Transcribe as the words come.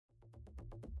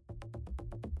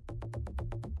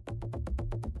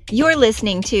You're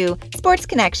listening to Sports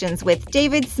Connections with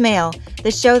David Smale,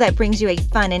 the show that brings you a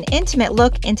fun and intimate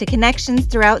look into connections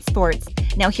throughout sports.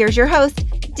 Now here's your host,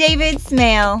 David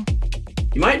Smale.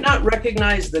 You might not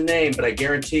recognize the name, but I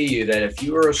guarantee you that if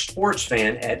you are a sports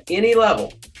fan at any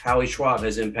level, Howie Schwab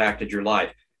has impacted your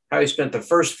life. Howie spent the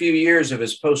first few years of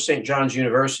his post-St. John's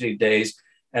University days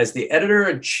as the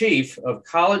editor-in-chief of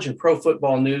College and Pro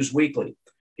Football News Weekly.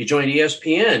 He joined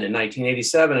ESPN in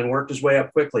 1987 and worked his way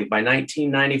up quickly. By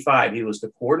 1995, he was the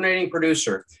coordinating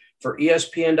producer for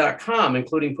ESPN.com,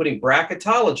 including putting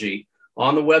bracketology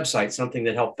on the website, something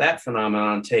that helped that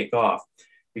phenomenon take off.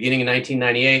 Beginning in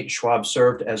 1998, Schwab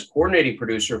served as coordinating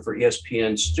producer for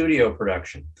ESPN studio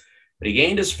production. But he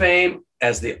gained his fame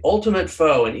as the ultimate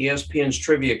foe in ESPN's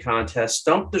trivia contest,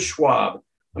 Stump the Schwab.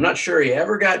 I'm not sure he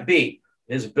ever got beat.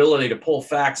 His ability to pull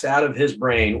facts out of his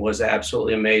brain was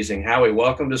absolutely amazing. Howie,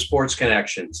 welcome to Sports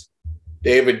Connections.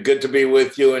 David, good to be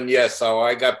with you. And yes,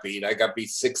 I got beat. I got beat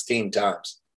 16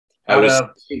 times. Out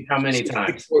of how many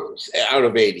times? Out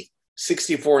of 80.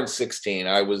 64 and 16.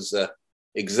 I was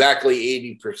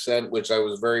exactly 80%, which I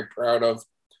was very proud of.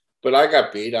 But I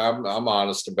got beat. I'm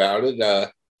honest about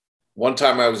it. One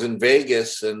time I was in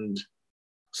Vegas and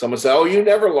someone said, "Oh, you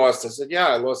never lost." I said, "Yeah,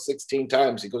 I lost 16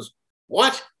 times." He goes,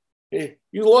 "What?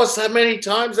 You lost that many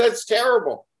times? That's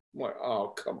terrible." I'm like, "Oh,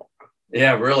 come on."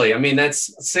 Yeah, really. I mean,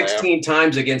 that's 16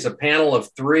 times against a panel of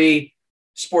 3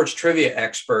 sports trivia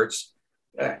experts.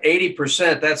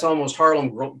 80%, that's almost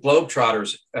Harlem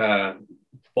Globetrotters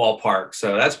ballpark.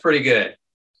 So that's pretty good.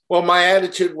 Well, my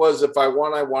attitude was if I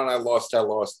won, I won. I lost, I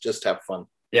lost. Just have fun.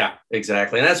 Yeah,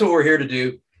 exactly. And that's what we're here to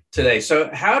do today. So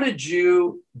how did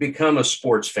you become a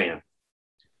sports fan?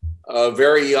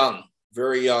 Very young.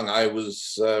 Very young. I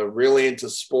was really into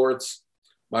sports.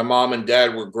 My mom and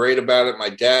dad were great about it. My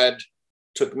dad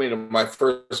took me to my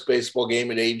first baseball game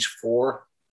at age 4.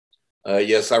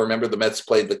 Yes, I remember the Mets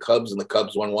played the Cubs and the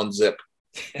Cubs won 1-0.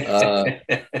 And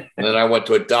then I went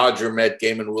to a Dodger Met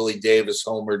game and Willie Davis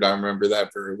homered. I remember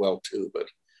that very well too, but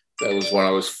that was when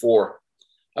I was 4.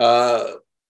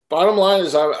 Bottom line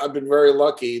is I've been very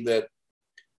lucky that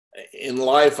in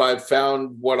life I've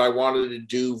found what I wanted to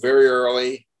do very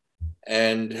early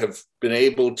and have been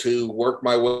able to work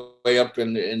my way up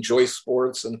and enjoy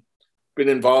sports and been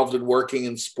involved in working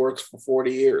in sports for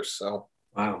 40 years. So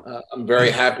wow. I'm very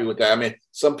happy with that. I mean,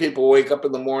 some people wake up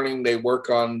in the morning, they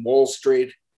work on Wall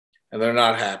Street and they're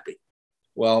not happy.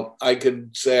 Well, I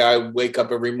could say I wake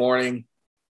up every morning,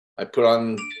 I put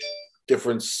on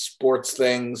different sports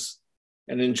things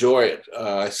and enjoy it.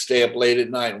 I stay up late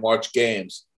at night and watch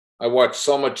games. I watch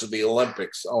so much of the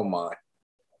Olympics. Oh my,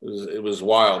 it was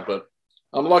wild, but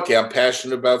I'm lucky. I'm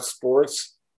passionate about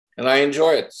sports and I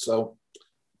enjoy it. So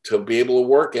to be able to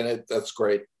work in it, that's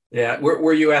great. Yeah.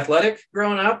 Were you athletic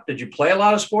growing up? Did you play a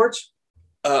lot of sports?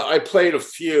 I played a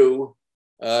few,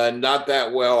 not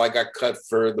that well. I got cut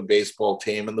for the baseball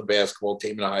team and the basketball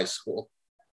team in high school.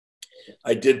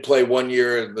 I did play 1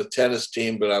 year in the tennis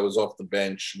team, but I was off the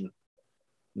bench and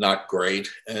not great.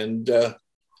 And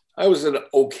I was an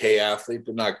okay athlete,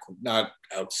 but not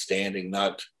outstanding,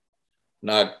 not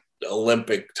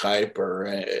Olympic type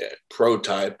or pro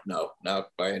type. No, not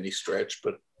by any stretch.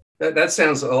 But that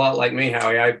sounds a lot like me,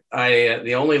 Howie. I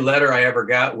the only letter I ever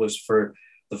got was for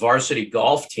the varsity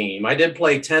golf team. I did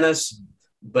play tennis,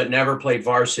 but never played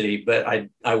varsity. But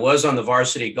I was on the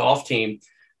varsity golf team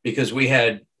because we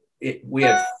had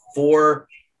 4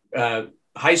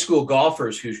 high school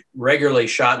golfers who regularly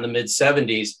shot in the mid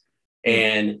 70s,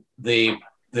 and the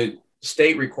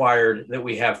state required that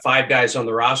we have 5 guys on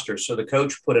the roster. So the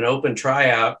coach put an open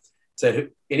tryout, said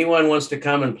anyone wants to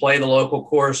come and play the local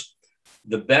course.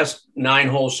 The best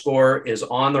 9-hole score is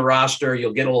on the roster.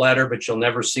 You'll get a letter, but you'll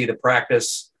never see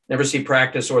practice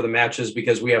or the matches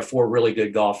because we have 4 really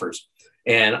good golfers.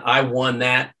 And I won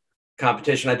that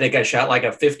competition. I think I shot like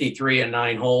a 53 in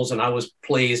 9 holes, and I was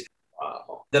pleased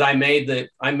that I made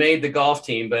the golf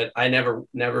team, but I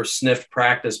never sniffed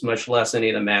practice, much less any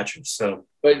of the matches. So,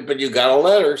 but you got a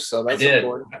letter, so that's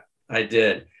important. I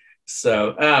did.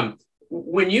 So,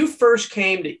 when you first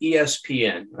came to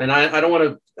ESPN, and I don't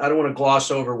want to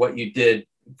gloss over what you did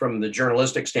from the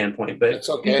journalistic standpoint, but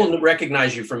okay. People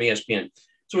recognize you from ESPN.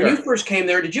 So when you first came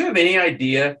there, did you have any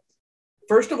idea,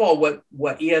 first of all,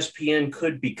 what ESPN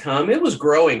could become? It was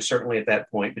growing certainly at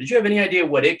that point, but did you have any idea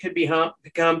what it could become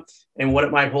and what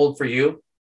it might hold for you?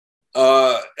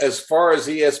 As far as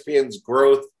ESPN's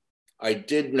growth, I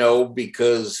did know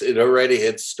because it already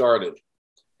had started.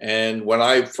 And when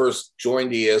I first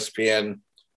joined ESPN,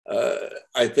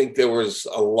 I think there was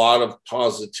a lot of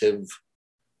positive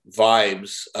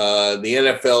vibes. The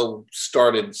NFL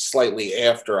started slightly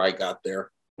after I got there.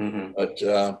 Mm-hmm.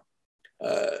 But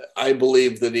I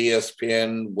believe that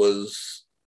ESPN was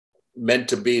meant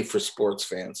to be for sports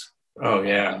fans. Oh,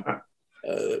 yeah.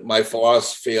 My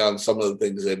philosophy on some of the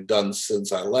things they've done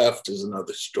since I left is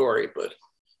another story,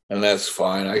 and that's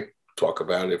fine. I talk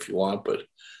about it if you want, but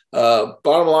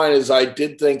bottom line is I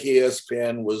did think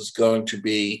ESPN was going to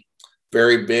be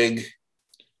very big,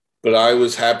 but I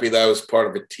was happy that I was part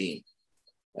of a team.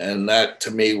 And that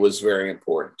to me was very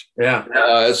important. Yeah.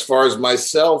 As far as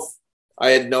myself, I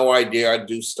had no idea I'd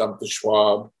do Stump the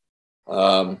Schwab.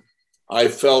 I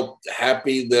felt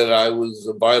happy that I was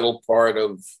a vital part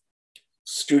of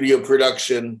studio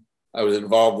production. I was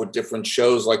involved with different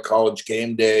shows like College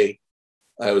Game Day.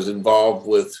 I was involved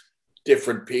with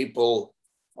different people,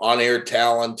 on-air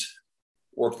talent,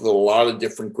 worked with a lot of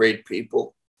different great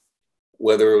people,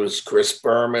 whether it was Chris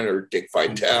Berman or Dick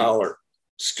Vitale or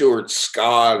Stuart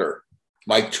Scott or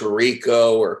Mike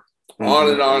Tirico or on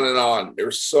and on and on.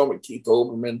 There's so many, Keith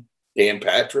Olbermann, Dan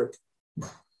Patrick,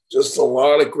 just a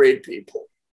lot of great people.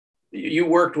 You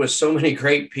worked with so many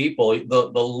great people, the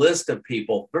list of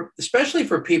people, especially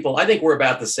for people, I think we're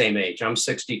about the same age. I'm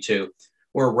 62.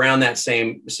 We're around that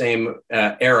same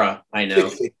era, I know.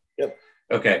 60. Yep.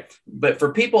 Okay. But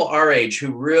for people our age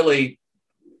who really,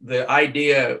 the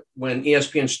idea when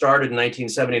ESPN started in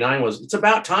 1979 was it's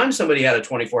about time somebody had a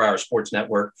 24-hour sports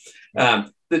network.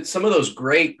 That some of those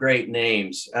great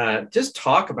names, just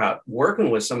talk about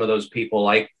working with some of those people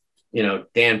like,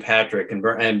 Dan Patrick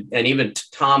and even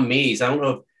Tom Mees. I don't know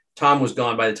if Tom was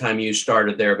gone by the time you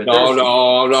started there, but no.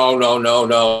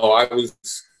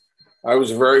 I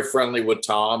was very friendly with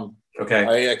Tom. Okay.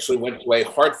 I actually went to a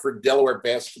Hartford, Delaware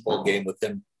basketball game with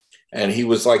him, and he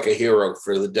was like a hero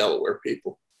for the Delaware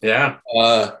people. Yeah.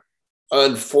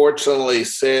 Unfortunately,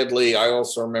 sadly, I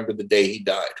also remember the day he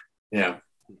died. Yeah.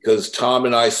 Because Tom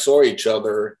and I saw each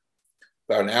other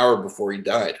about an hour before he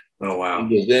died. Oh, wow.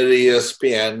 He was at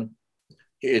ESPN.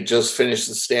 He had just finished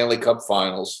the Stanley Cup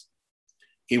Finals.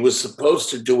 He was supposed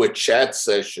to do a chat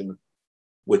session,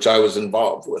 which I was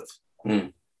involved with.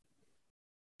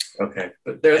 Okay.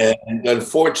 And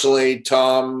unfortunately,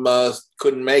 Tom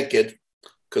couldn't make it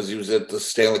because he was at the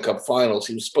Stanley Cup Finals.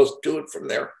 He was supposed to do it from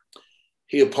there.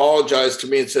 He apologized to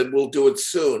me and said, we'll do it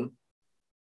soon.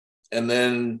 And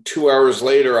then 2 hours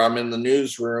later, I'm in the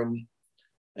newsroom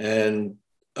and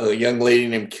a young lady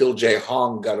named Kil Jae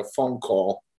Hong got a phone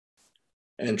call.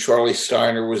 And Charlie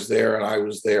Steiner was there and I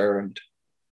was there. And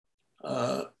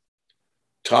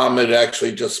Tom had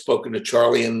actually just spoken to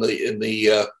Charlie in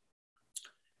the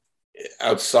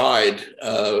outside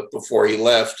before he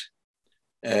left.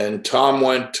 And Tom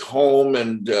went home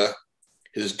and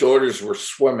his daughters were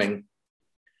swimming.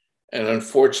 And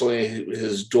unfortunately,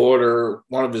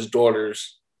 one of his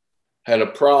daughters had a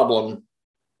problem,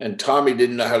 and Tommy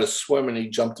didn't know how to swim, and he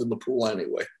jumped in the pool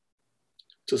anyway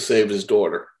to save his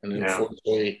daughter. And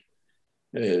unfortunately,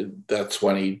 that's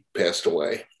when he passed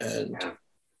away. And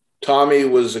Tommy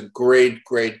was a great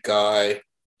guy,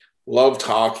 loved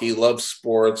hockey, loved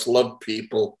sports, loved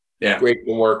people, great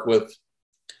to work with.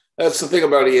 That's the thing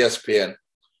about ESPN.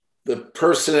 The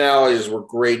personalities were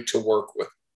great to work with.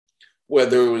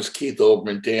 Whether it was Keith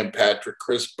Olbermann, Dan Patrick,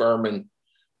 Chris Berman,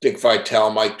 Dick Vitale,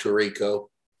 Mike Tirico.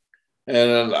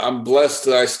 And I'm blessed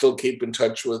that I still keep in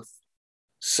touch with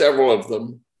several of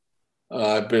them.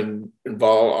 I've been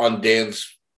involved on Dan's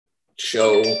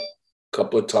show a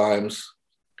couple of times.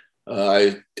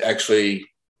 I actually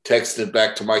texted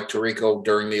back to Mike Tirico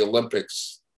during the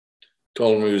Olympics,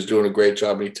 told him he was doing a great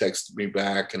job, and he texted me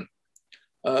back. And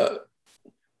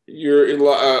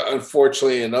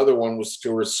unfortunately, another one was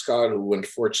Stuart Scott, who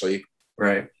unfortunately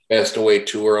passed away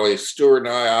too early. Stuart and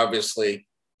I obviously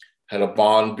had a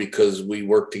bond because we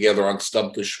worked together on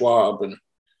Stump the Schwab, and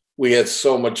we had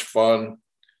so much fun.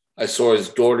 I saw his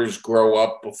daughters grow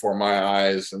up before my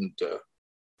eyes, and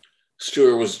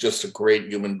Stuart was just a great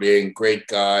human being, great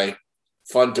guy,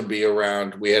 fun to be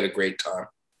around. We had a great time.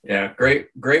 Yeah,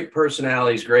 great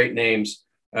personalities, great names.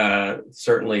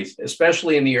 Certainly,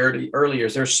 especially in the early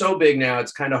years. They're so big now,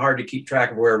 it's kind of hard to keep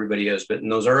track of where everybody is. But in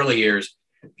those early years,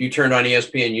 if you turned on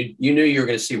ESPN, you knew you were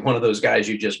going to see one of those guys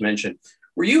you just mentioned.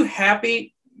 Were you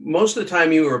happy most of the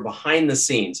time you were behind the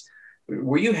scenes?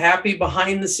 Were you happy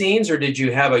behind the scenes, or did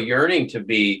you have a yearning to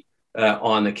be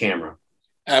on the camera?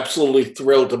 Absolutely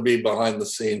thrilled to be behind the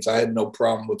scenes. I had no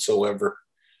problem whatsoever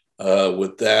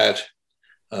with that.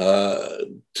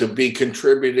 To be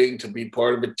contributing, to be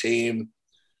part of a team,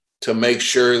 to make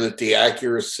sure that the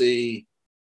accuracy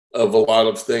of a lot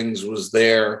of things was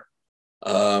there,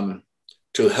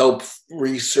 to help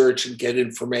research and get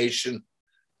information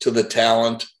to the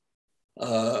talent.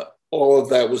 All of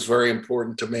that was very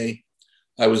important to me.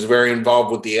 I was very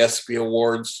involved with the ESPY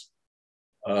Awards,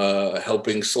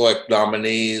 helping select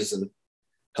nominees and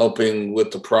helping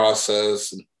with the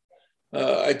process. And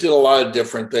I did a lot of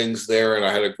different things there, and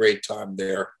I had a great time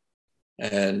there.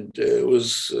 And it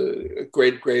was a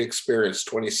great experience,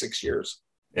 26 years.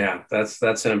 Yeah,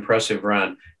 that's an impressive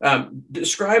run.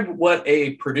 Describe what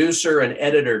a producer and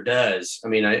editor does. I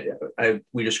mean,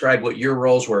 we described what your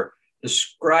roles were.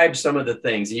 Describe some of the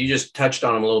things. You just touched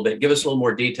on them a little bit. Give us a little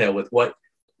more detail with what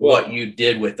you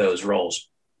did with those roles.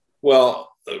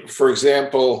 Well, for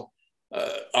example,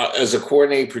 as a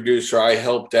coordinating producer, I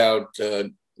helped out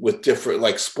with different,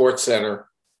 like SportsCenter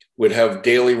would have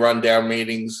daily rundown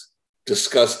meetings,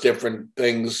 discuss different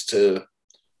things to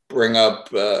bring up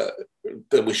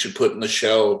that we should put in the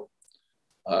show,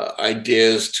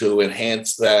 ideas to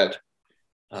enhance that.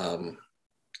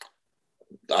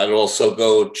 I'd also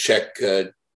go check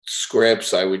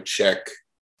scripts. I would check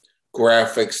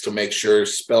graphics to make sure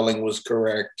spelling was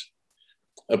correct.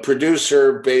 A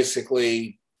producer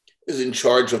basically is in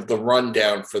charge of the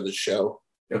rundown for the show.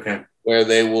 Okay. Where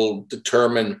they will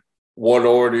determine what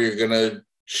order you're going to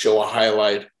show a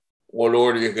highlight, what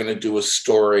order you're going to do a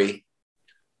story.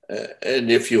 And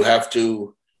if you have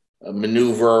to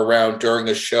maneuver around during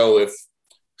a show, if,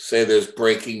 say, there's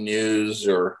breaking news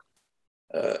or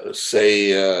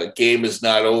say a game is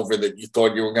not over that you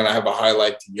thought you were going to have a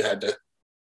highlight, you had to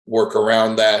work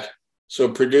around that. So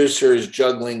a producer is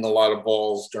juggling a lot of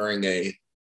balls during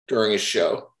a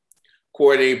show.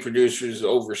 Coordinating producers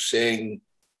overseeing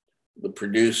the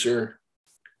producer.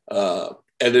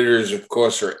 Editors, of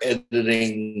course, are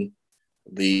editing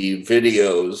the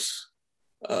videos.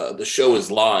 The show is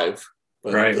live,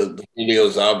 but right. the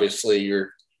videos, obviously,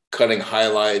 you're cutting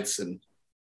highlights and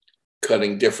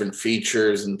cutting different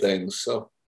features and things. So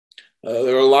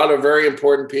there are a lot of very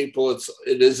important people.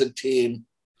 It is a team.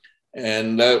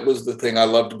 And that was the thing I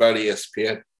loved about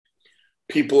ESPN.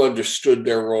 People understood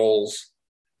their roles,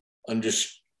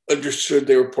 understood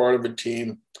they were part of a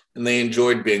team, and they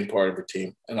enjoyed being part of a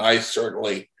team. And I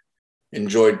certainly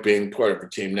enjoyed being part of a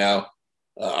team. Now,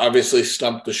 obviously,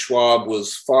 Stump the Schwab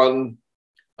was fun.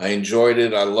 I enjoyed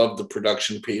it. I loved the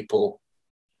production people.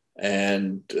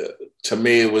 And to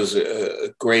me, it was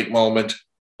a great moment.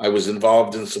 I was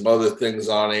involved in some other things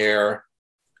on air,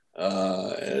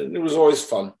 and it was always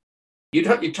fun.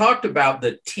 You talked about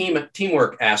the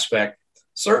teamwork aspect.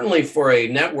 Certainly for a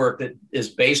network that is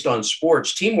based on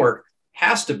sports, teamwork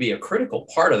has to be a critical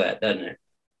part of that, doesn't it?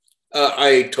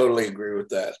 I totally agree with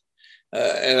that.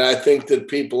 And I think that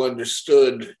people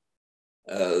understood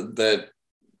that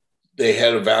they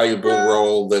had a valuable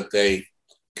role, that they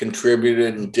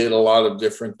contributed and did a lot of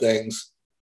different things.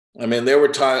 I mean, there were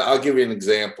times, I'll give you an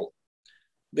example.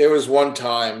 There was one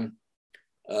time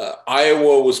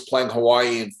Iowa was playing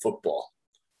Hawaii in football.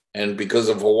 And because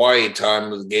of Hawaii time,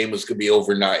 the game was going to be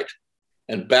overnight.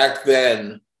 And back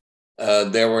then,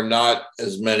 there were not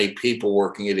as many people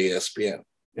working at ESPN.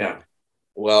 Yeah.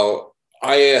 Well,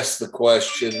 I asked the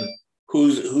question,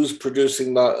 who's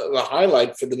producing the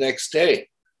highlight for the next day?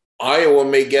 Iowa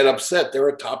may get upset. They're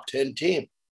a top 10 team.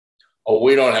 Oh,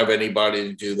 we don't have anybody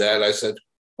to do that. I said,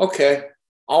 okay,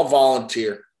 I'll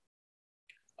volunteer.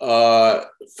 5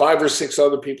 or 6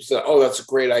 other people said, oh, that's a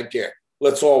great idea.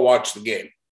 Let's all watch the game.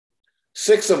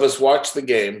 6 of us watched the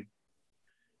game,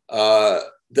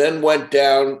 then went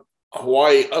down.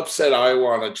 Hawaii upset Iowa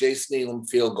on a Jason Elam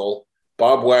field goal.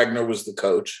 Bob Wagner was the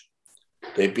coach.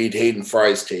 They beat Hayden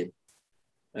Fry's team.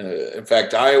 In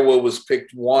fact, Iowa was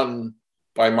picked 1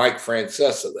 by Mike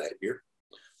Francesa that year.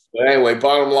 But anyway,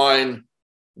 bottom line,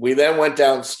 we then went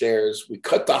downstairs. We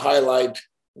cut the highlight.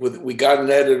 We got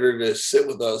an editor to sit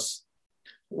with us.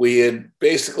 We had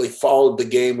basically followed the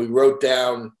game. We wrote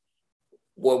down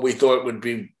what we thought would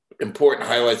be important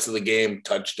highlights of the game,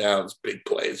 touchdowns, big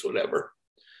plays, whatever.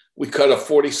 We cut a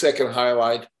 40-second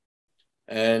highlight,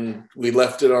 and we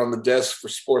left it on the desk for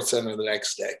SportsCenter the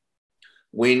next day.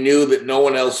 We knew that no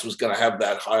one else was going to have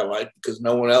that highlight because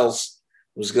no one else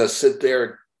was going to sit there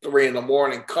at 3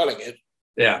 a.m. cutting it.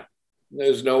 Yeah.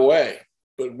 There's no way.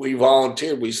 But we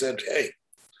volunteered. We said, hey,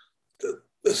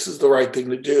 this is the right thing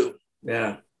to do.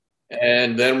 Yeah.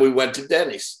 And then we went to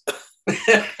Denny's.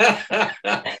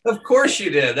 Of course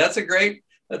you did. That's a great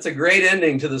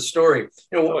ending to the story.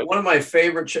 You know, one of my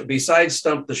favorite besides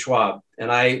Stump the Schwab,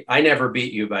 and I never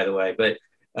beat you, by the way, but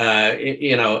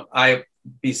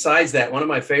besides that, one of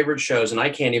my favorite shows, and I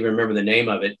can't even remember the name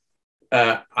of it.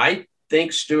 I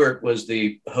think Stewart was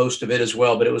the host of it as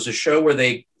well, but it was a show where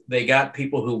they got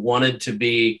people who wanted to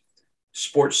be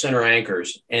SportsCenter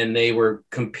anchors, and they were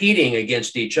competing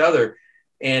against each other.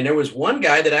 And there was one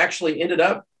guy that actually ended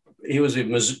up, he was a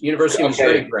University of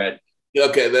Missouri grad.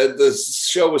 Okay, the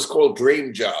show was called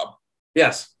Dream Job.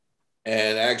 Yes.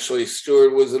 And actually,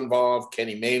 Stewart was involved.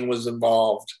 Kenny Mayne was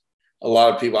involved. A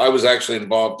lot of people. I was actually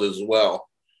involved as well.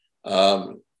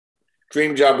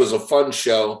 Dream Job was a fun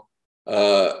show.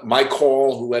 Mike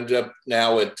Hall, who ended up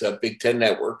now at Big Ten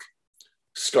Network,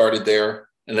 started there.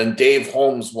 And then Dave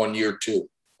Holmes 1 year too.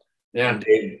 Yeah.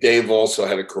 And Dave also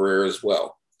had a career as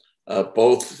well.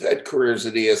 Both had careers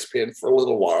at ESPN for a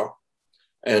little while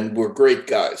and were great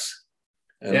guys.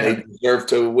 And they deserve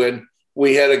to win.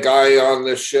 We had a guy on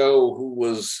the show who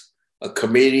was a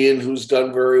comedian who's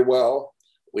done very well.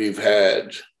 We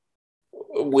had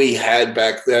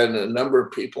back then a number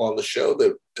of people on the show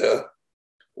that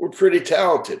were pretty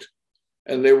talented,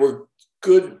 and there were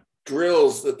good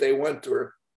drills that they went through.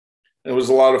 And it was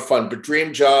a lot of fun. But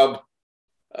Dream Job,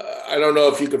 I don't know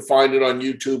if you could find it on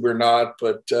YouTube or not,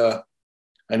 but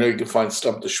I know you can find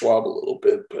Stump the Schwab a little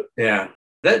bit. But yeah,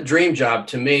 that Dream Job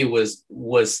to me was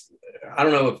I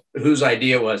don't know whose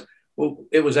idea it was. Well,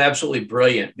 it was absolutely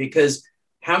brilliant, because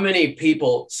how many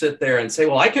people sit there and say,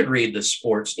 well, I could read the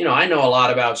sports. I know a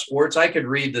lot about sports. I could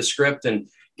read the script and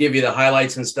give you the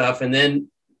highlights and stuff. And then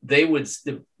the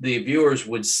viewers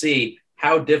would see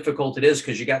how difficult it is,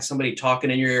 because you got somebody talking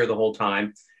in your ear the whole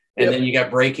time. And then you got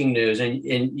breaking news. And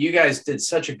you guys did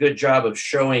such a good job of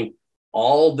showing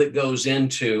all that goes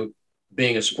into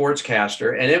being a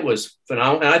sportscaster. And it was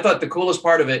phenomenal. And I thought the coolest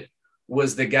part of it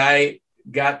was the guy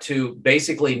got to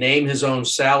basically name his own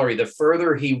salary. The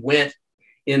further he went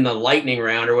in the lightning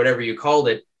round, or whatever you called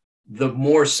it, the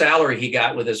more salary he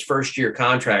got with his first year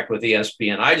contract with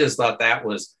ESPN. I just thought that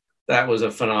was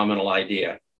a phenomenal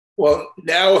idea. Well,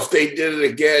 now if they did it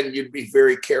again, you'd be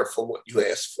very careful what you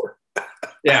asked for.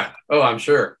 Yeah. Oh, I'm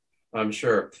sure.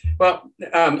 Well,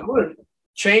 I'm going to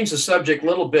change the subject a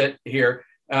little bit here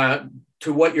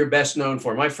to what you're best known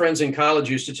for. My friends in college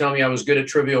used to tell me I was good at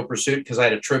Trivial Pursuit because I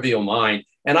had a trivial mind.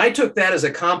 And I took that as a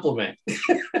compliment.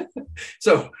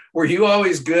 So were you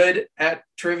always good at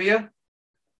trivia?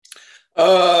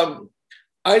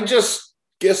 I just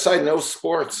guess I know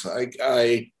sports.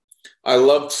 I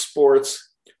loved sports.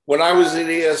 When I was at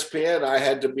ESPN, I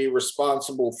had to be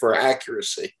responsible for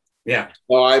accuracy. Yeah.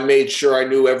 Well, I made sure I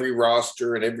knew every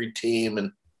roster and every team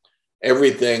and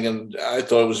everything, and I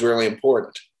thought it was really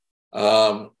important.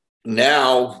 Now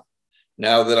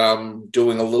that I'm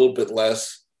doing a little bit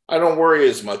less, I don't worry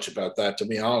as much about that, to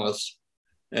be honest.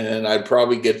 And I'd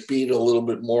probably get beat a little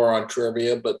bit more on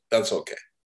trivia, but that's okay.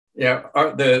 Yeah,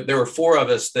 there were four of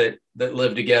us that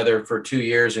lived together for 2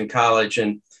 years in college,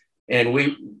 and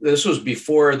this was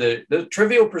before the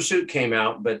Trivial Pursuit came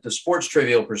out, but the Sports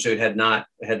Trivial Pursuit had not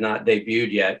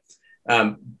debuted yet.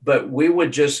 But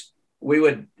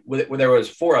there was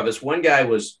four of us. One guy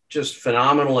was just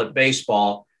phenomenal at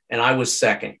baseball, and I was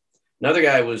second. Another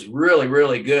guy was really,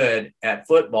 really good at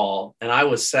football, and I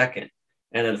was second.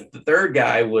 And then the third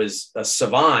guy was a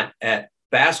savant at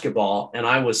basketball, and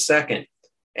I was second.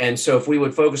 And so if we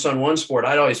would focus on one sport,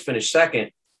 I'd always finish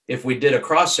second. If we did a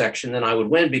cross section, then I would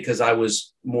win because I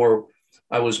was more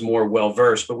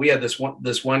well-versed. But we had this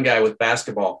one guy with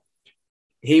basketball.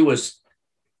 He was,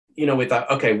 we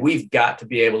thought, okay, we've got to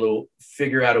be able to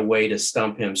figure out a way to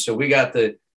stump him. So we got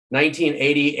the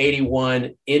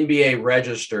 1980-81 NBA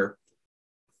register,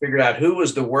 figured out who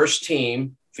was the worst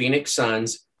team, Phoenix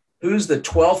Suns, who's the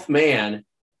 12th man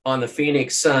on the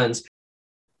Phoenix Suns,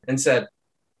 and said,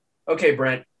 okay,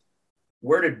 Brent,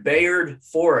 where did Bayard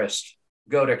Forrest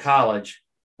go to college?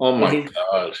 Oh my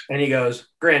God. And he goes,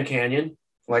 Grand Canyon.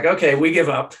 I'm like, okay, we give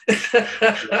up.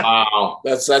 Wow.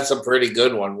 That's a pretty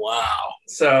good one. Wow.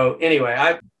 So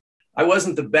anyway, I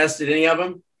wasn't the best at any of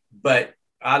them, but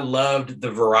I loved the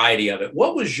variety of it.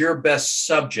 What was your best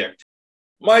subject?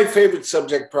 My favorite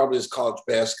subject probably is college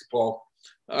basketball.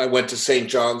 I went to St.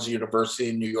 John's University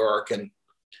in New York, and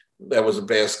that was a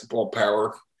basketball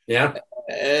power. Yeah.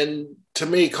 And to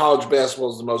me, college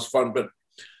basketball is the most fun. But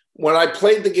when I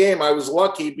played the game, I was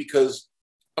lucky because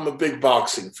I'm a big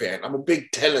boxing fan. I'm a big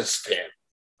tennis fan.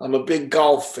 I'm a big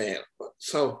golf fan.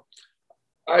 So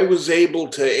I was able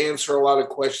to answer a lot of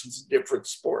questions in different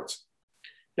sports.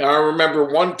 Now, I remember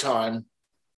one time,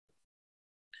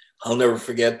 I'll never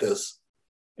forget this.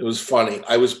 It was funny.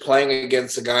 I was playing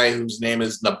against a guy whose name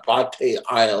is Nabate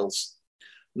Isles.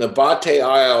 Nabate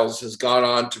Isles has gone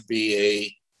on to be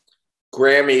a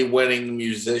Grammy-winning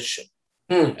musician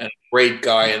and a great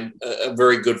guy and a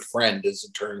very good friend, as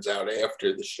it turns out,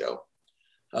 after the show.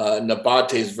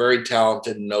 Nabate is very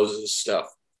talented and knows his stuff.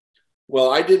 Well,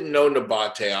 I didn't know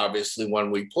Nabate, obviously,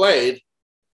 when we played,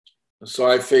 so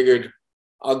I figured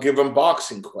I'll give him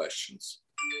boxing questions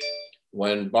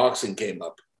when boxing came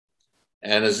up.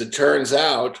 And as it turns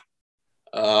out,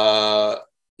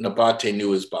 Nabate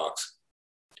knew his box.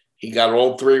 He got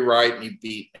all 3 right and he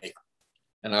beat me.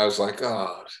 And I was like,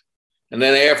 oh. And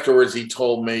then afterwards he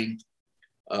told me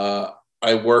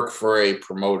I work for a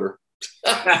promoter.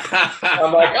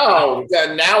 I'm like, oh,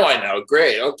 now I know.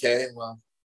 Great. Okay. Well,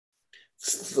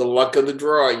 it's the luck of the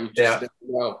draw. You just never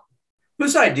know.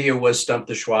 Whose idea was Stump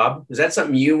the Schwab? Is that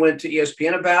something you went to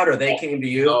ESPN about, or they came to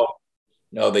you?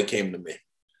 No, they came to me.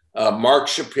 Mark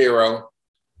Shapiro,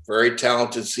 very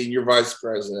talented senior vice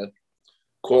president,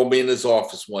 called me in his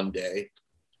office one day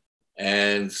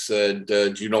and said,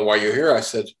 do you know why you're here? I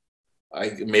said,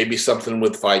 maybe something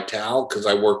with Vitale, because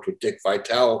I worked with Dick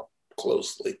Vitale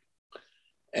closely.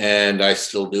 And I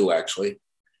still do, actually.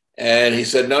 And he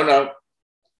said, no,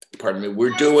 pardon me,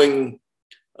 we're doing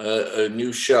a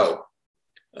new show.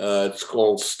 It's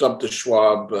called Stump the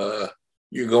Schwab.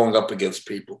 You're going up against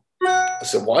people. I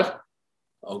said, what?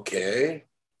 Okay.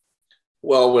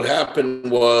 Well, what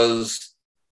happened was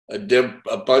a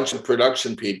bunch of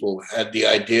production people had the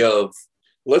idea of,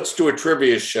 let's do a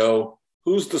trivia show.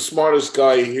 Who's the smartest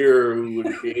guy here who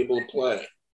would be able to play?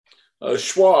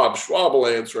 Schwab. Schwab will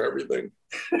answer everything.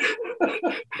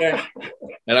 Yeah.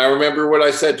 And I remember what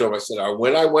I said to him. I said, I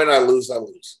win, I lose, I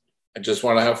lose. I just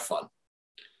want to have fun.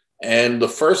 And the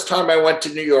first time I went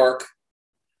to New York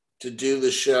to do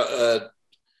the show,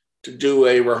 to do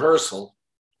a rehearsal,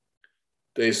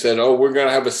 they said, oh, we're going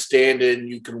to have a stand-in.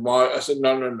 You can watch. I said,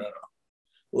 no.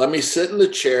 Let me sit in the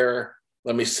chair.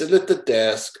 Let me sit at the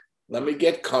desk. Let me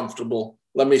get comfortable.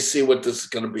 Let me see what this is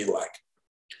going to be like.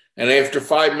 And after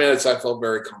 5 minutes, I felt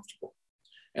very comfortable.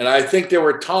 And I think there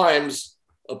were times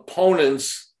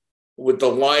opponents, with the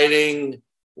lighting,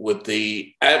 with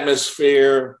the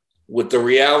atmosphere, with the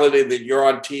reality that you're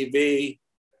on TV,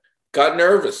 got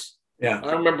nervous. Yeah.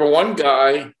 I remember one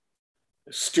guy,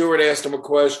 Stewart asked him a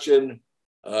question,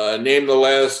 name the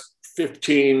last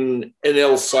 15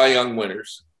 NL Cy Young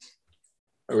winners.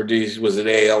 Or was it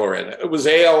AL or NL? It was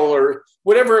AL or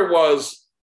whatever it was.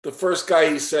 The first guy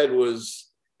he said was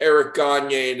Eric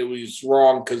Gagne, and it was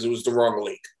wrong because it was the wrong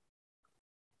league.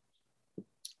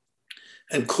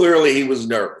 And clearly he was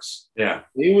nervous. Yeah.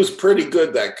 He was pretty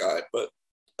good, that guy, but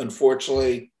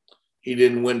unfortunately he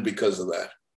didn't win because of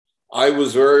that. I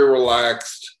was very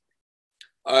relaxed.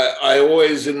 I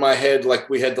always in my head, like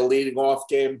we had the leading off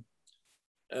game.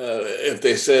 If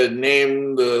they said,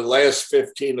 name the last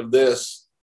 15 of this,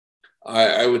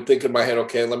 I would think in my head,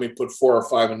 okay, let me put 4 or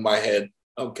 5 in my head.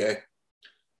 Okay.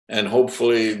 And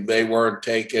hopefully they weren't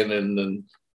taken, and then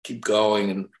keep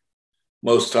going. And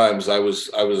most times I was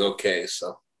okay.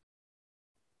 So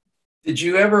did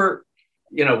you ever,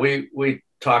 we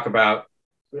talk about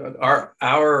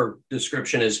our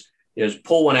description is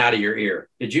pull one out of your ear.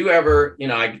 Did you ever,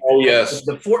 oh yes.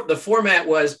 The format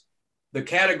was the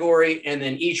category, and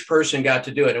then each person got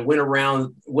to do it and went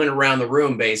around the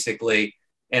room basically.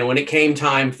 And when it came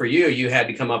time for you, you had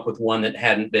to come up with one that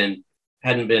hadn't been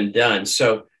done.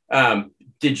 So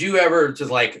did you ever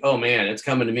just like, oh man, it's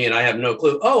coming to me and I have no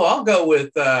clue. Oh, I'll go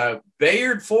with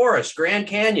Bayard Forest, Grand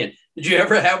Canyon. Did you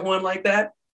ever have one like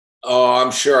that? Oh,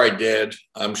 I'm sure I did.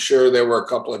 I'm sure there were a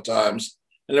couple of times,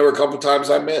 and there were a couple of times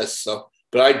I missed. So,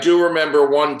 but I do remember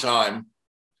one time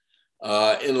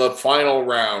in the final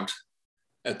round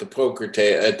at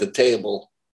the at the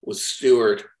table with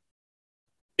Stewart.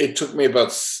 It took me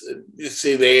about,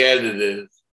 they edited it. It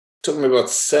took me about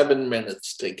 7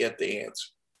 minutes to get the answer.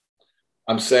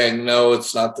 I'm saying, no,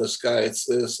 it's not this guy. It's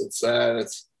this, it's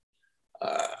that.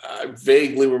 I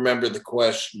vaguely remember the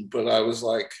question, but I was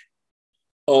like,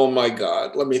 oh my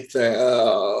God, let me think.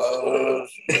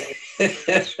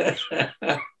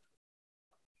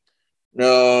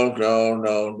 No.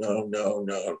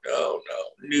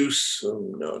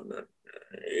 Newsom, no.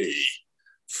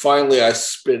 Finally, I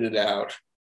spit it out,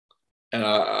 and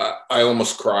I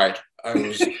almost cried.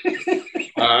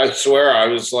 I swear, I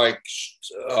was like,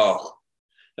 oh.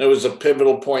 It was a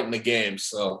pivotal point in the game,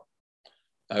 so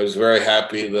I was very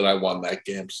happy that I won that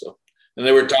game. So, and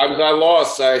there were times I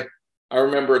lost. I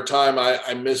remember a time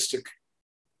I missed it.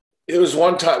 It was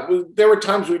one time. There were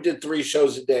times we did 3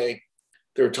 shows a day.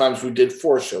 There were times we did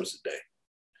 4 shows a day.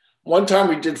 One time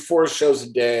we did 4 shows a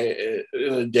day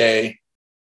in a day,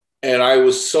 and I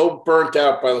was so burnt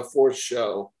out by the 4th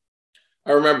show.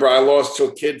 I remember I lost to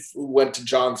a kid who went to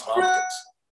Johns Hopkins.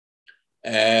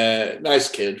 Nice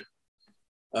kid.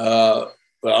 But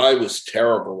I was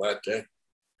terrible that day.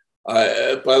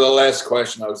 By the last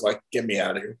question, I was like, get me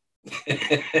out of here.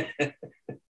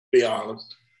 Be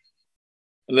honest.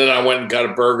 And then I went and got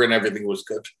a burger and everything was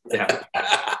good. Yeah.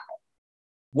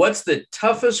 What's the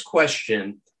toughest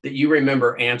question that you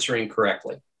remember answering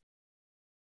correctly?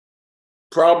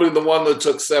 Probably the one that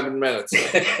took 7 minutes.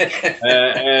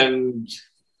 And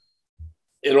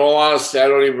in all honesty, I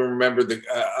don't even remember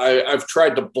I've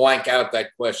tried to blank out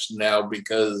that question now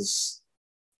because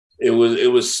it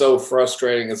was so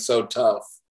frustrating and so tough.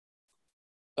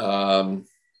 I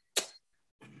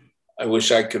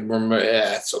wish I could remember.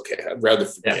 Yeah, it's okay. I'd rather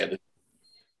forget it.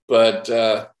 But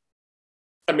I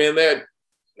mean, they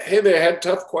had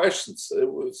tough questions.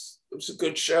 It was a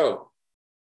good show,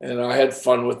 and I had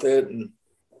fun with it. And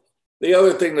the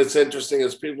other thing that's interesting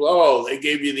is people, they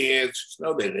gave you the answers.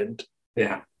 No, they didn't.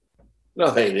 Yeah. No,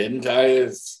 they didn't.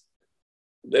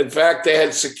 In fact, they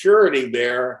had security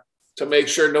there to make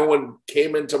sure no one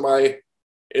came into my,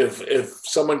 if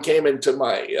someone came into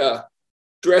my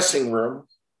dressing room,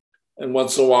 and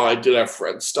once in a while I did have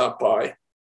friends stop by,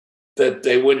 that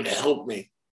they wouldn't help me.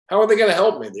 How are they going to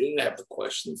help me? They didn't have the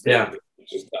questions. Yeah.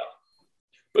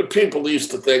 But people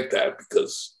used to think that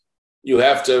because you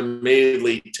have to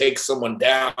immediately take someone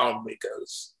down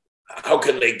because how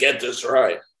can they get this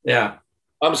right? Yeah.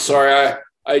 I'm sorry.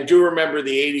 I do remember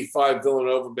the 85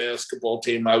 Villanova basketball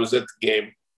team. I was at the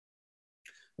game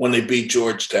when they beat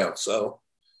Georgetown. So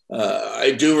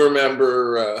I do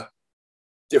remember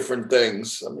different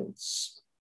things. I mean,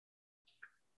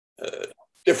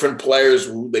 different players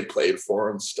who they played for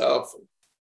and stuff.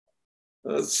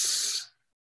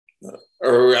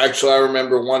 Or actually, I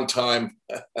remember one time,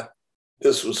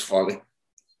 this was funny.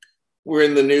 We're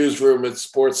in the newsroom at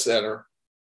Sports Center,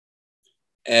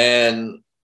 and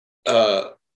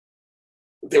there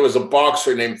was a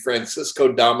boxer named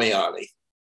Francisco Damiani.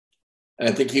 And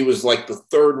I think he was like the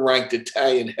third-ranked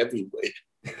Italian heavyweight.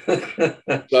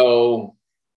 So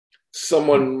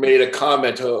someone made a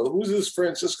comment, who's this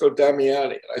Francisco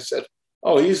Damiani? And I said,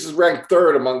 he's ranked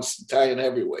third amongst Italian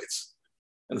heavyweights.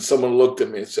 And someone looked at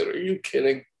me and said, are you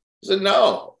kidding? I said,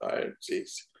 no.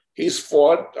 He's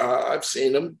fought. I've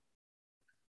seen him.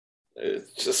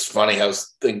 It's just funny how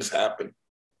things happen.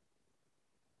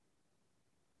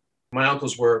 My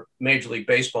uncles were Major League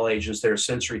Baseball agents. They're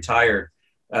since retired.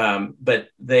 But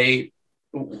they'd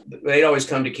always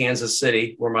come to Kansas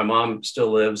City, where my mom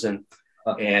still lives, and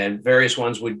various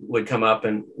ones would come up.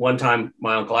 And one time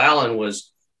my Uncle Alan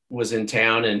was in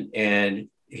town, and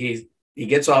he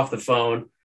gets off the phone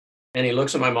and he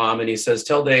looks at my mom and he says,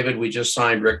 tell David we just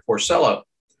signed Rick Porcello.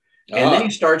 And then he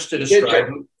starts to describe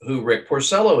who Rick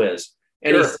Porcello is.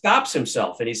 And he stops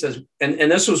himself and he says, and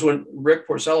this was when Rick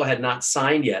Porcello had not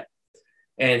signed yet.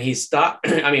 And he stopped,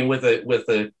 with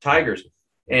the Tigers.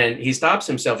 And he stops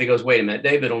himself. He goes, wait a minute,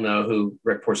 David will know who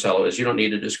Rick Porcello is. You don't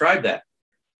need to describe that.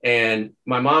 And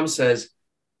my mom says,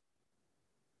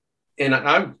 and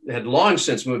I had long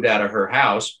since moved out of her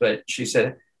house, but she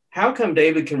said, how come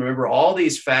David can remember all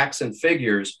these facts and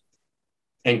figures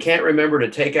and can't remember to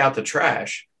take out the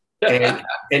trash? And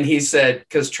he said,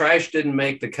 because trash didn't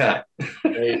make the cut.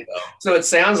 There you go. So it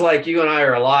sounds like you and I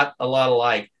are a lot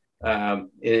alike.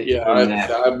 I'm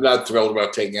not thrilled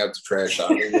about taking out the trash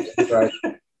out.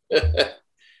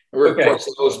 Rick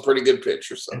Porcello was a pretty good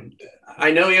pitcher. So.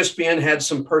 I know ESPN had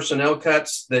some personnel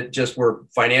cuts that just were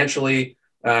financially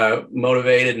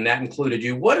motivated, and that included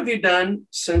you. What have you done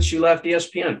since you left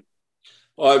ESPN?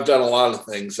 Well, I've done a lot of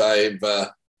things. I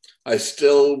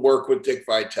still work with Dick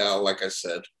Vitale, like I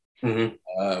said,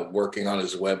 working on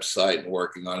his website and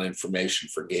working on information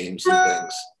for games and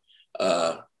things.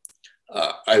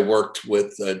 I worked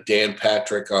with Dan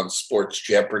Patrick on Sports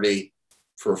Jeopardy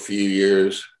for a few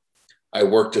years. I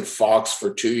worked at Fox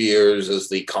for 2 years as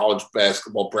the college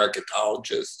basketball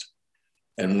bracketologist.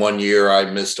 And 1 year I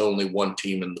missed only one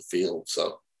team in the field.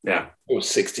 So it was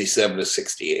 67 to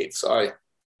 68. So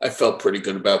I felt pretty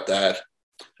good about that.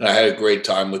 And I had a great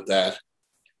time with that.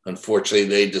 Unfortunately,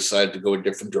 they decided to go a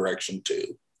different direction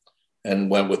too,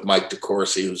 and went with Mike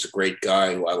DeCourcy, who's a great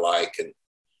guy who I like, and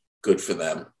good for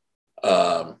them.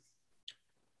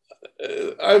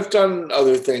 I've done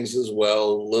other things as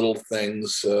well, little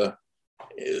things,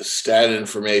 stat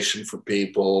information for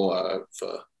people.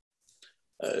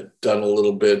 I've done a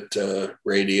little bit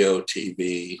radio,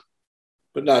 TV,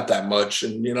 but not that much.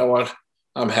 And you know what?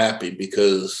 I'm happy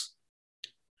because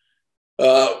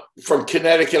from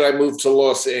Connecticut, I moved to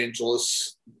Los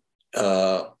Angeles.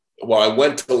 I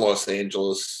went to Los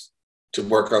Angeles to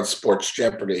work on Sports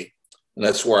Jeopardy. And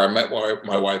that's where I met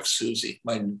my wife, Susie,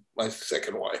 my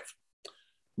second wife.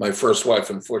 My first wife,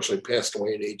 unfortunately, passed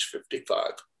away at age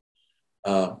 55.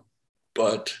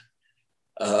 But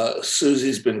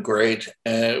Susie's been great.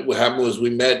 And what happened was we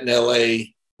met in LA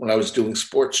when I was doing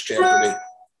Sports Jeopardy.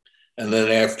 And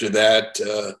then after that,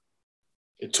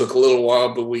 it took a little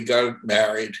while, but we got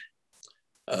married.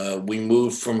 We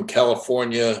moved from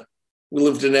California we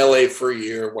lived in LA for a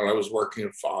year when I was working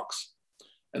at Fox.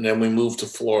 And then we moved to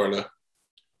Florida.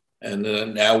 And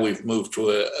then now we've moved to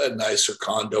a nicer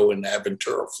condo in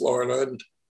Aventura, Florida. And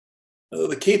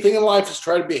the key thing in life is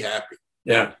try to be happy.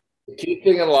 Yeah. The key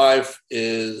thing in life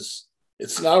is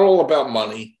it's not all about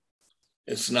money.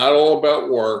 It's not all about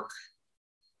work.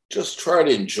 Just try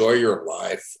to enjoy your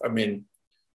life. I mean,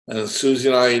 and Susie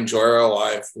and I enjoy our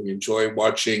life. We enjoy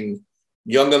watching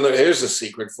here's a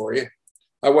secret for you.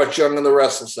 I watch Young and the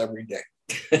Restless every day,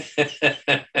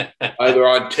 either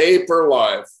on tape or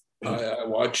live. I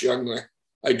watch Young.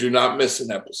 I do not miss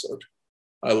an episode.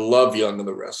 I love Young and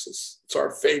the Restless. It's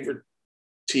our favorite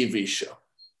TV show.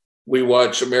 We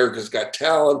watch America's Got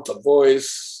Talent, The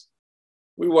Voice.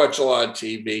 We watch a lot of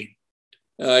TV.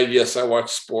 Yes, I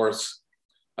watch sports.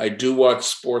 I do watch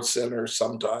Sports Center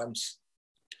sometimes.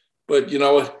 But, you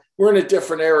know, we're in a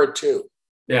different era, too.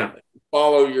 Yeah.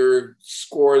 Follow your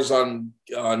scores on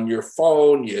your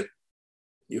phone.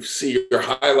 You see your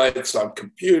highlights on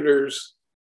computers.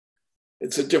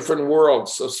 It's a different world.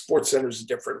 So Sports Center is a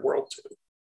different world, too.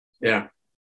 Yeah.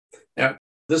 Yeah.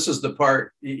 This is the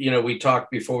part, you know, we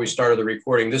talked before we started the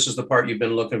recording. This is the part you've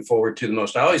been looking forward to the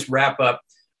most. I always wrap up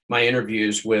my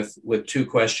interviews with two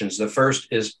questions. The first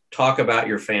is talk about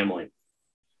your family.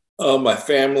 Oh, my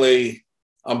family,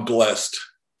 I'm blessed.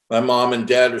 My mom and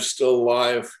dad are still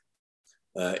alive,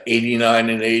 89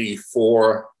 and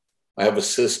 84. I have a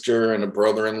sister and a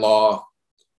brother-in-law.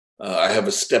 I have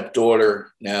a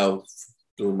stepdaughter now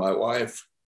through my wife.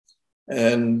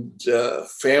 And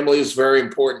family is very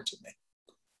important to me.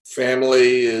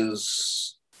 Family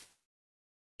is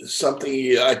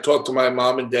something I talk to my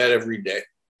mom and dad every day.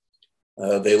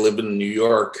 They live in New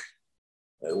York,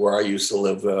 where I used to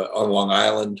live on Long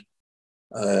Island.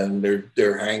 And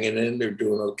they're hanging in, they're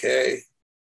doing okay.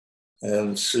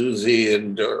 And Susie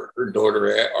and her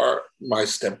daughter, my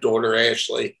stepdaughter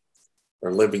Ashley,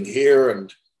 are living here.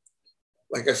 And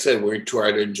like I said, we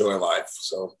try to enjoy life,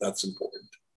 so that's important.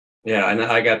 Yeah, and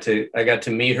I got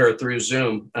to meet her through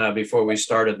Zoom before we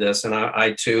started this, and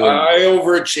I too. I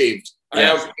overachieved.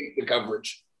 Yes. I outkicked the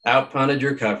coverage. Outpunted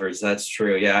your coverage. That's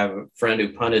true. Yeah, I have a friend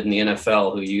who punted in the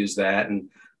NFL who used that, and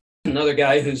another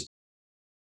guy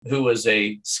who was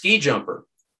a ski jumper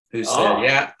who said,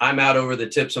 yeah, I'm out over the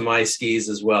tips of my skis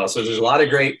as well. So there's a lot of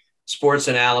great sports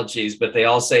analogies, but they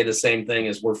all say the same thing: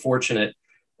 is we're fortunate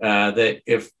that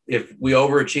if we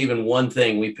overachieve in one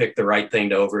thing, we pick the right thing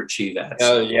to overachieve at.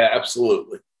 Yeah,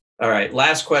 absolutely. All right.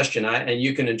 Last question. And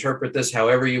you can interpret this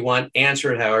however you want,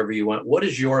 answer it however you want. What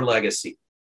is your legacy?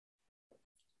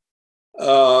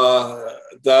 That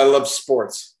I love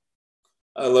sports.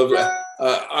 I love it.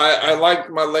 I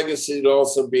like my legacy to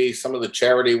also be some of the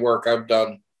charity work I've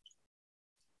done.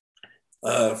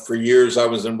 For years, I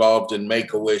was involved in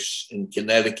Make-A-Wish in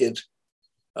Connecticut.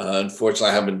 Unfortunately,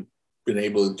 I haven't been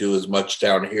able to do as much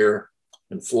down here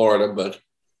in Florida, but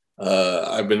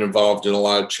I've been involved in a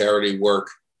lot of charity work.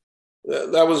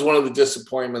 That was one of the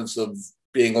disappointments of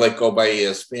being let go by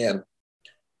ESPN,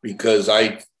 because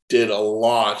I did a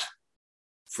lot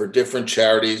for different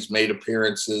charities, made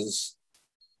appearances,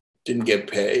 didn't get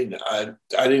paid. I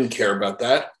didn't care about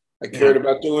that. I cared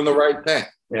about doing the right thing.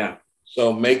 Yeah.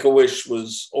 So Make-A-Wish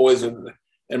was always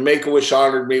and Make-A-Wish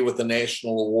honored me with a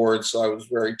national award. So I was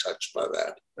very touched by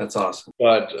that. That's awesome.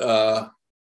 But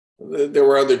there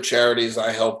were other charities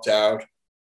I helped out.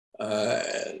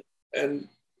 And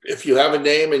if you have a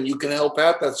name and you can help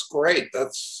out, that's great.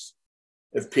 That's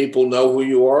if people know who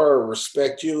you are or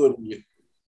respect you, and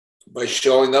by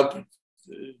showing up,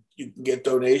 you can get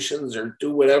donations or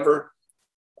do whatever.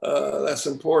 That's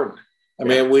important. I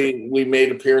mean, we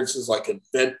made appearances like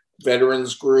at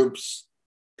veterans groups,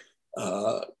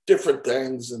 different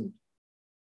things. And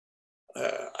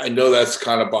I know that's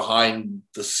kind of behind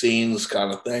the scenes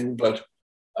kind of thing, but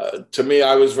to me,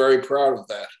 I was very proud of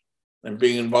that and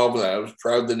being involved in that. I was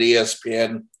proud that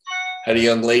ESPN had a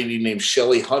young lady named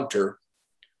Shelley Hunter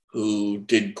who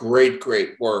did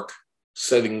great work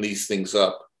setting these things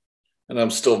up. And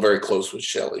I'm still very close with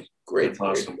Shelley. Great.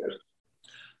 Awesome.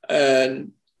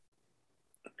 And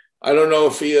I don't know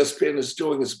if ESPN is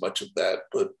doing as much of that,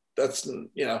 but that's,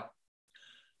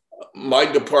 my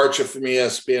departure from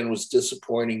ESPN was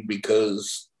disappointing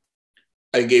because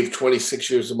I gave 26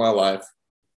 years of my life.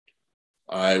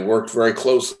 I worked very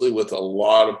closely with a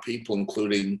lot of people,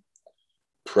 including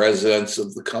presidents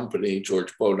of the company,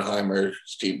 George Bodenheimer,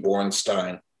 Steve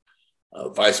Bornstein,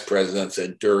 vice presidents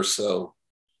Ed Durso.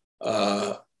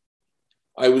 I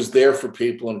was there for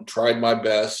people and tried my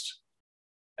best.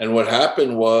 And what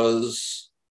happened was,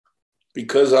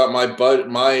 because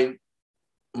my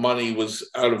money was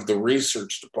out of the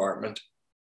research department,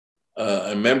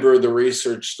 a member of the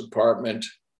research department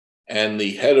and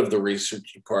the head of the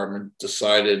research department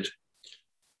decided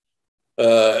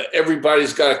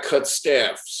everybody's got to cut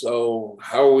staff. So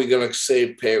how are we going to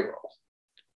save payroll?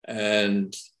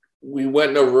 And we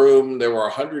went in a room, there were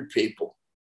 100 people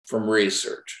from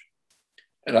research.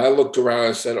 And I looked around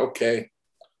and said, okay,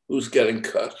 who's getting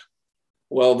cut?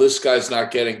 Well, this guy's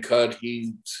not getting cut.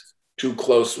 He's too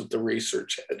close with the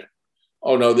research head.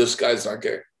 Oh no, this guy's not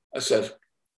getting. I said,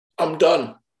 I'm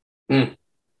done. And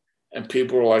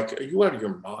people were like, are you out of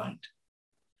your mind?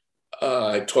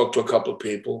 I talked to a couple of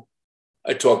people.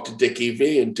 I talked to Dick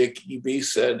E.V. and Dick E.V.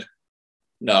 said,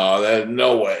 no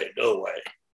way.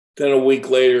 Then a week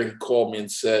later, he called me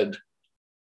and said,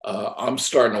 I'm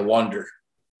starting to wonder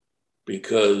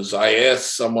because I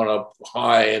asked someone up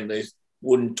high and they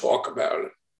wouldn't talk about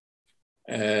it.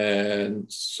 And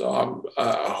so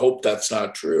I hope that's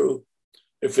not true.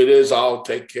 If it is, I'll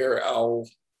take care. I'll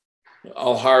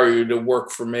hire you to work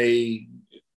for me,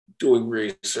 doing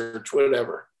research,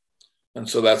 whatever. And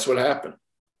so that's what happened.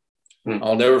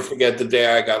 I'll never forget the day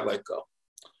I got let go.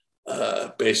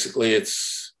 Basically,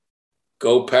 it's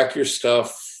go pack your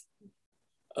stuff,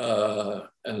 and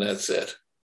that's it.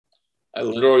 I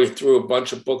literally threw a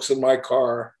bunch of books in my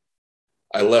car.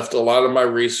 I left a lot of my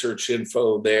research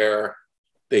info there.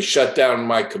 They shut down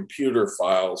my computer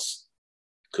files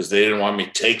because they didn't want me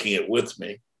taking it with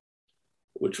me,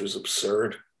 which was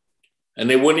absurd. And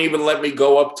they wouldn't even let me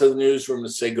go up to the newsroom to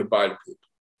say goodbye to people.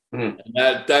 And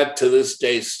that to this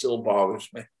day still bothers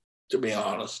me, to be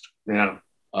honest. Yeah.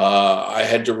 I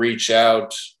had to reach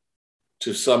out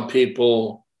to some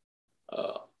people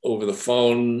over the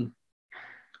phone.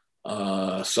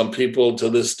 Some people to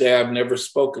this day I've never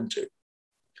spoken to,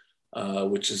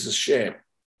 which is a shame.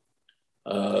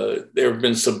 There have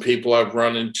been some people I've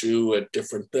run into at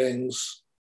different things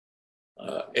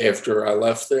after I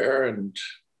left there. And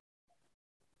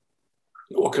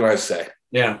what can I say?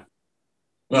 Yeah.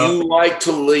 Well, you like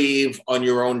to leave on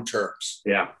your own terms.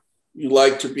 Yeah. You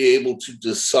like to be able to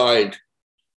decide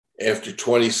after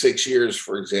 26 years,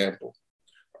 for example.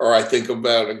 Or I think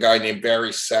about a guy named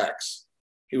Barry Sachs.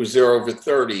 He was there over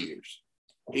 30 years.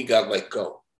 He got let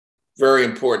go. Very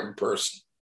important person.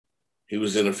 He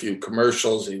was in a few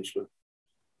commercials. He was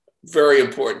very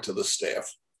important to the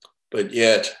staff. But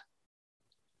yet,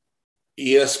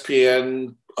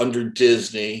 ESPN under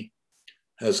Disney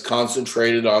has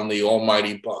concentrated on the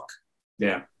almighty buck.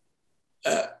 Yeah.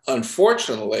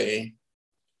 Unfortunately,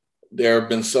 there have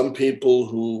been some people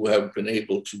who have been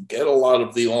able to get a lot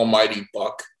of the almighty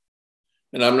buck.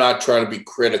 And I'm not trying to be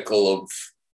critical of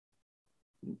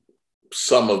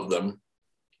some of them.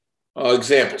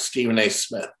 Example, Stephen A.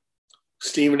 Smith.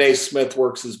 Stephen A. Smith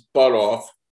works his butt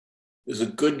off, is a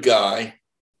good guy.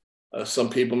 Some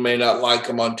people may not like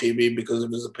him on TV because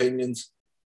of his opinions.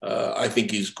 I think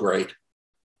he's great.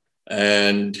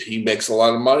 And he makes a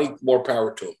lot of money, more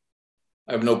power to him.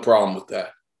 I have no problem with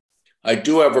that. I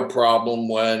do have a problem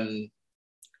when,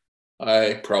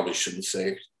 I probably shouldn't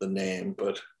say the name,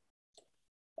 but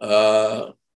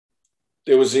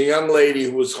there was a young lady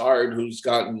who was hired who's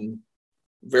gotten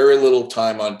very little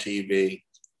time on TV,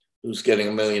 who's getting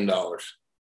 $1 million.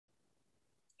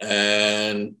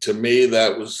 And to me,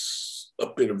 that was a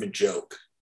bit of a joke.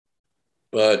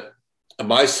 But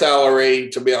my salary,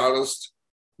 to be honest,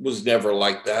 was never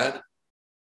like that.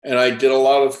 And I did a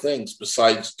lot of things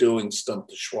besides doing Stump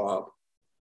the Schwab.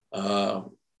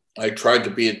 I tried to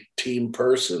be a team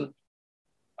person.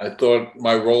 I thought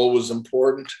my role was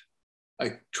important.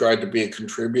 I tried to be a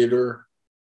contributor.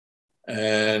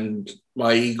 And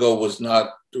my ego was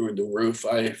not through the roof,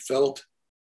 I felt.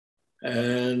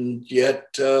 And yet,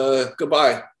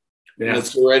 goodbye. Yeah. And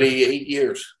it's already 8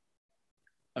 years.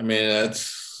 I mean,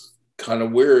 that's kind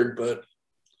of weird, but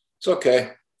it's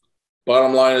okay.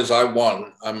 Bottom line is I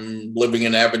won. I'm living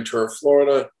in Aventura,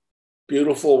 Florida.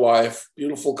 Beautiful wife,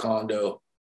 beautiful condo.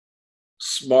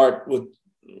 Smart with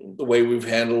the way we've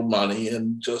handled money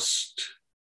and just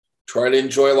try to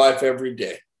enjoy life every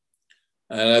day.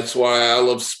 And that's why I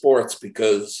love sports,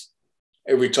 because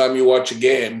every time you watch a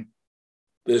game,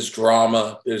 there's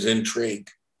drama, there's intrigue,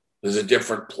 there's a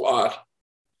different plot,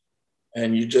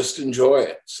 and you just enjoy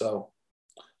it. So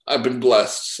I've been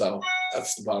blessed. So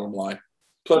that's the bottom line.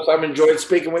 Plus, I've enjoyed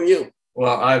speaking with you.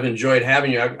 Well, I've enjoyed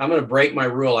having you. I'm going to break my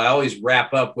rule. I always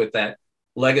wrap up with that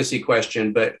legacy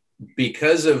question, but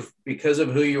because of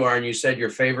who you are, and you said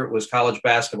your favorite was college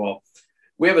basketball,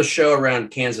 we have a show around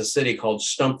Kansas City called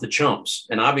Stump the Chumps,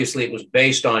 and obviously it was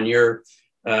based on your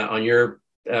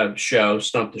show,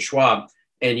 Stump the Schwab.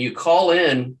 And you call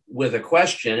in with a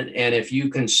question, and if you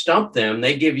can stump them,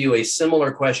 they give you a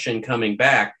similar question coming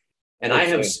back. And I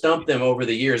have stumped them over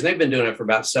the years. They've been doing it for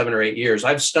about 7 or 8 years.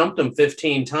 I've stumped them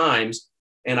 15 times,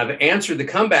 and I've answered the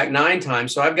comeback 9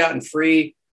 times. So I've gotten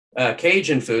free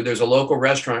Cajun food. There's a local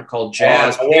restaurant called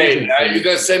Jazz Cajun Food. You're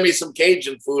going to send me some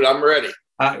Cajun food. I'm ready.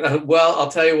 Well, I'll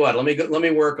tell you what. Let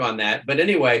me work on that. But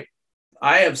anyway,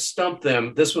 I have stumped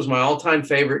them. This was my all-time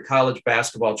favorite college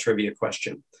basketball trivia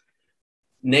question.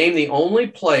 Name the only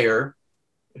player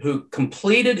who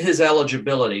completed his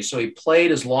eligibility. So he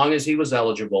played as long as he was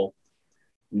eligible,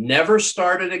 never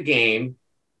started a game,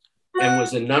 and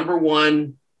was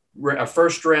a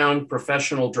first-round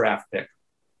professional draft pick.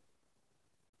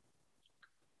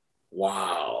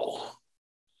 Wow.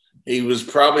 He was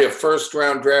probably a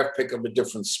first-round draft pick of a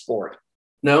different sport.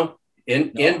 No,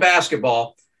 in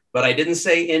basketball, but I didn't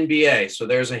say NBA. So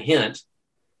there's a hint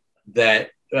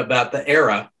about the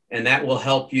era, and that will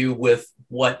help you with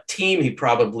what team he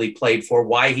probably played for,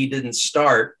 why he didn't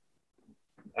start.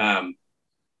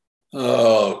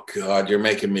 Oh, God, you're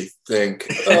making me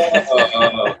think.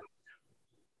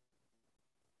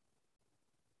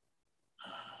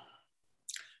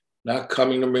 Not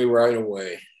coming to me right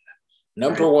away.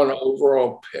 Number one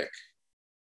overall pick.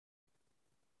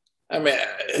 I mean,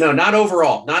 no, not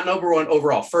overall, not number one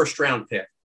overall, first round pick.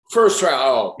 First round.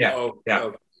 Oh, yeah, yeah.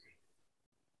 Okay.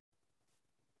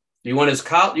 Do you want his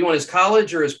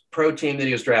college or his pro team that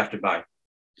he was drafted by?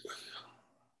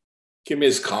 Give me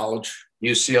his college.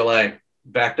 UCLA,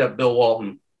 backed up Bill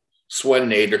Walton. Swen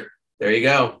Nader. There you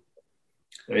go.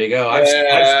 I've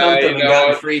stumped him and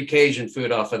gotten free Cajun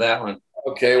food off of that one.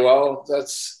 Okay, well,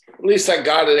 that's at least I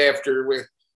got it after.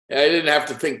 I didn't have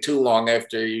to think too long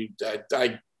after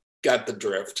I got the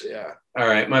drift. Yeah. All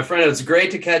right, my friend, it's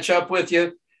great to catch up with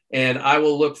you, and I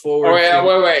will look forward.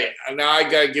 Wait. Now I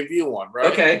got to give you one,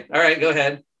 right? Okay. All right, go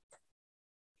ahead.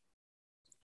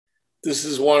 This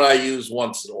is one I use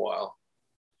once in a while.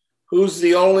 Who's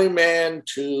the only man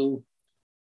to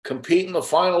compete in the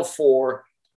Final Four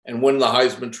and win the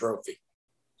Heisman Trophy?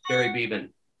 Terry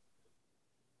Beeben.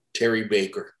 Terry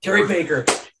Baker. Terry Baker.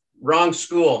 Wrong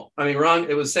school. I mean, wrong.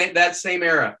 It was that same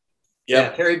era.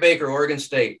 Yep. Yeah, Terry Baker, Oregon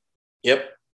State. Yep.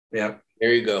 Yep.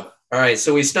 There you go. All right.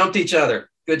 So we stumped each other.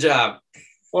 Good job.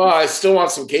 Well, I still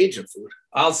want some Cajun food.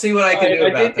 I'll see what I can do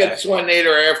about that. I did get Swen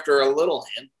Nader after a little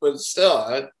hint, but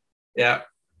still. Yeah.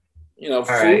 Food.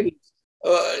 Right.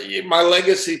 My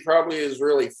legacy probably is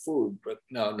really food, but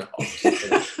no.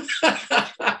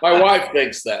 My wife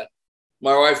thinks that.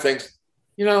 My wife thinks,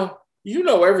 you know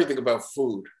everything about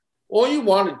food. All you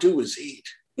want to do is eat.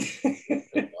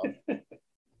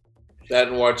 That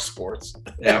and watch sports.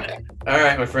 Yeah. All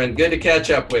right, my friend. Good to catch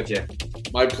up with you.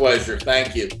 My pleasure.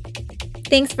 Thank you.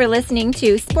 Thanks for listening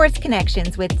to Sports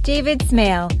Connections with David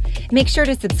Smale. Make sure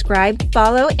to subscribe,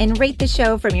 follow, and rate the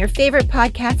show from your favorite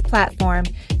podcast platform.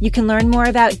 You can learn more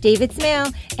about David Smale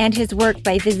and his work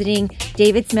by visiting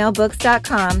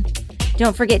davidsmalebooks.com.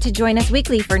 Don't forget to join us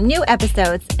weekly for new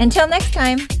episodes. Until next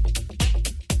time.